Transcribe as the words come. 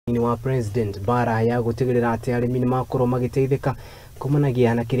wa president bara ya gutigirira ati arimi ni makorwo magiteithika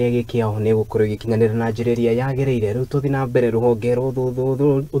kumanagia na kiria gikiao ni gukorwo gikinyanira na njĩra ĩrĩa yagĩrĩire. Rĩu tuthi na mbere Ruhonge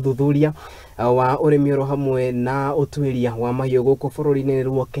ũthuthuria wa ũrĩmi hamwe na ũtuĩria wa mahiũ gũkũ bũrũri-inĩ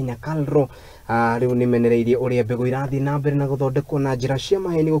rwa Kenya karlo rĩu nĩmenereirie ũrĩa mbegũ irathiĩ na mbere na gũthondekwo na njĩra cia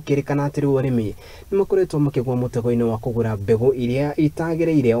maheni gũkĩrĩkana atĩ rĩu arĩmi nĩmakoretwo makĩgwa mũtego-inĩ wa kũgũra mbegũ iria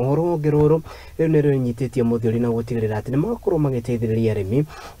itagĩrĩire. Ruhonge rũrũ rĩu nĩrũnyitĩtie mũthia na gũtigĩrĩra atĩ nĩmakorwo magĩteithĩrĩria arĩmi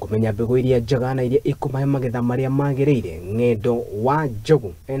kũmenya mbegũ iria njega na iria ikũmahe magetha marĩa magĩrĩire. Ng'endo wa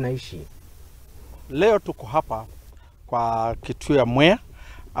Njogu ena ici. Leo tuko hapa kwa kituo ya Mwea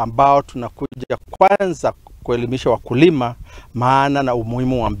ambao tunakuja kwanza kuelimisha wakulima maana na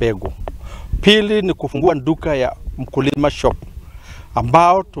umuhimu wa mbegu. Pili ni kufungua duka ya mkulima shop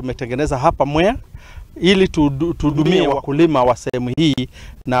ambao tumetengeneza hapa Mwea ili tuhudumie wakulima wa sehemu hii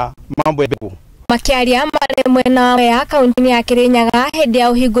na mambo ya mbegu. Makiaria maremwe na Mwea kaunti ya Kirinyaga hĩndĩ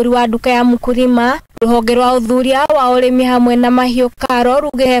ya ũhingũri wa duka ya mkulima, Ruhonge rwa ũthuthuria wa ũrĩmi hamwe na mahiũ karlo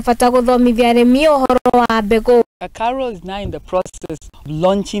ruge bata gũthomithia arĩmi ũhoro wa mbegũ. Karlo is now in the process of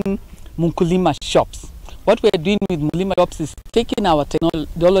launching mkulima shops. What we are doing with mkulima shops is taking our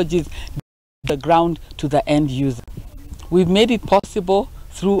technologies the ground to the end user. We've made it possible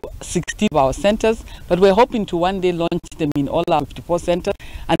through 60 of our centers, but we're hoping to one day launch them in all our 54 centers.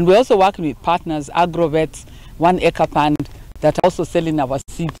 And we're also working with partners, agrovets, 1 acre fund that are also selling our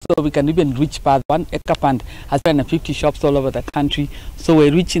seeds so we can even reach further. 1 acre fund has 150 shops all over the country. So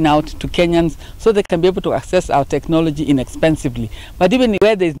we're reaching out to Kenyans so they can be able to access our technology inexpensively. But even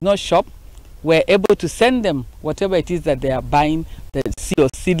where there's no shop, we're able to send them whatever it is that they are buying, the seed or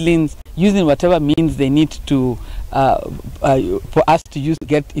seedlings, using whatever means they need to for us to use to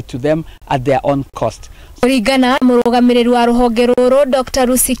get it to them at their own cost. Kurigana mũrũgamĩrĩri wa rũhonge rũrũ Dr.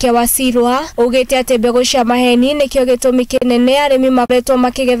 Rusike Wasirwa ugĩte atĩ mbegũ cia maheni nĩkĩo gĩtũmi kĩnene arĩmi makoretwo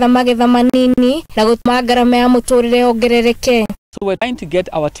makĩgetha magetha manini na gũtũma ngarama ya mũtũrĩre yongerereke. So we're trying to get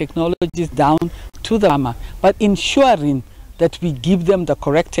our technologies down to the farmer, but ensuring that we give them the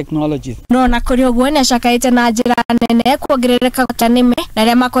correct technologies. No na kũrĩ ũguo nĩacakaĩte na njĩra nene kuongerereka kwa tanĩme na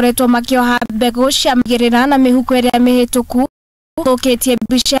arĩa makoretwo makĩoha mbegũ cia mĩgĩrĩra na mĩhuko ĩrĩa mĩhĩtũku gũkĩtie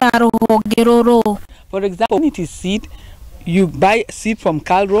mbica ya rũhonge rũrũ. For example, when it is seed, you buy seed from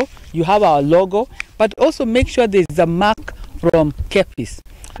Karlo, you have our logo, but also make sure there is a mark from Kepis,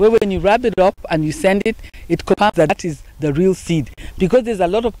 where when you wrap it up and you send it, it confirms that that is the real seed. Because there's a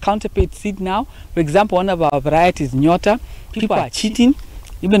lot of counterfeit seed now. For example, one of our varieties, Nyota, people are cheating.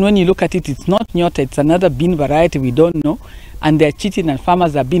 Even when you look at it, it's not Nyota, it's another bean variety we don't know, and they're cheating and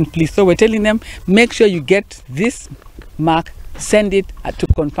farmers are being pleased. So we're telling them, make sure you get this mark, send it to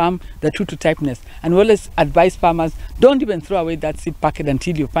confirm the true to typeness. And we always advise farmers, don't even throw away that seed packet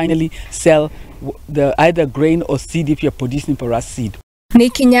until you finally sell the either grain or seed if you're producing for us seed. Nĩ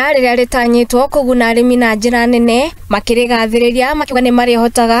ikinya rĩrĩa rĩtanyĩtwo kũguna arĩmi na njĩra nene makĩrĩgathĩrĩria makiuga nĩ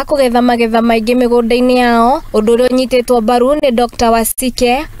marĩhotaga kũgetha magetha maingĩ mĩgũnda-inĩ yao. Ũndũ ũrĩa ũnyitĩtwo mbaru nĩ Dr.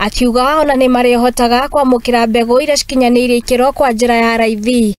 Wasike akiuga ona nĩ marĩhotaga kwamũkĩra mbegũ iria cikinyanĩirie ikĩro kwa njĩra ya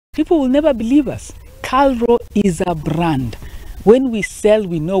raithi. People will never believe us. Karlo is a brand. When we sell,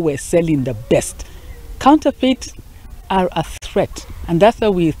 we know we're selling the best. Counterfeits are a threat, and that's why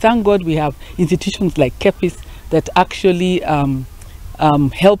we thank God we have institutions like Kepis that actually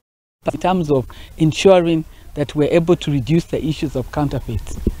help in terms of ensuring that we're able to reduce the issues of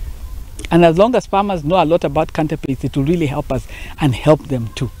counterfeits. And as long as farmers know a lot about counterfeits, it will really help us and help them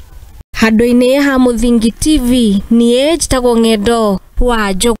too. Handũ-inĩ ha Mũthingi TV, niĩ njĩtagwo Ng'endo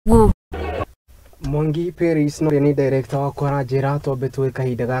wa Njogu. Mwangi Paris no ni director wa kwara njĩra twambe twĩ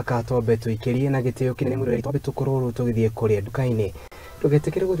kahinda gaka twambe twĩkĩrie na gĩtĩo kĩnene mũrũri twambe tũkorwo tũgĩthiĩ kũrĩa duka-inĩ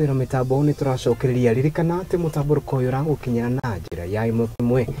tũgetĩkĩre gũthĩra mĩtambo nĩ tũracokereria ririkana atĩ mũtambo ũyũ ũragũkinyĩra na njĩra ya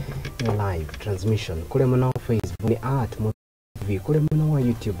ĩmwe live transmission kũrĩa mwena wa Facebook ni @TV kũrĩa mwena wa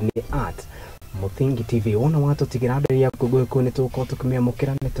YouTube ni @Mũthingi TV wona watũtigĩra ndĩrĩa kũgũĩkwo nĩ tũgũkorwo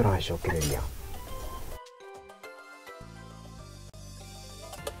tũkĩmĩamũkĩra nĩ tũracokereria.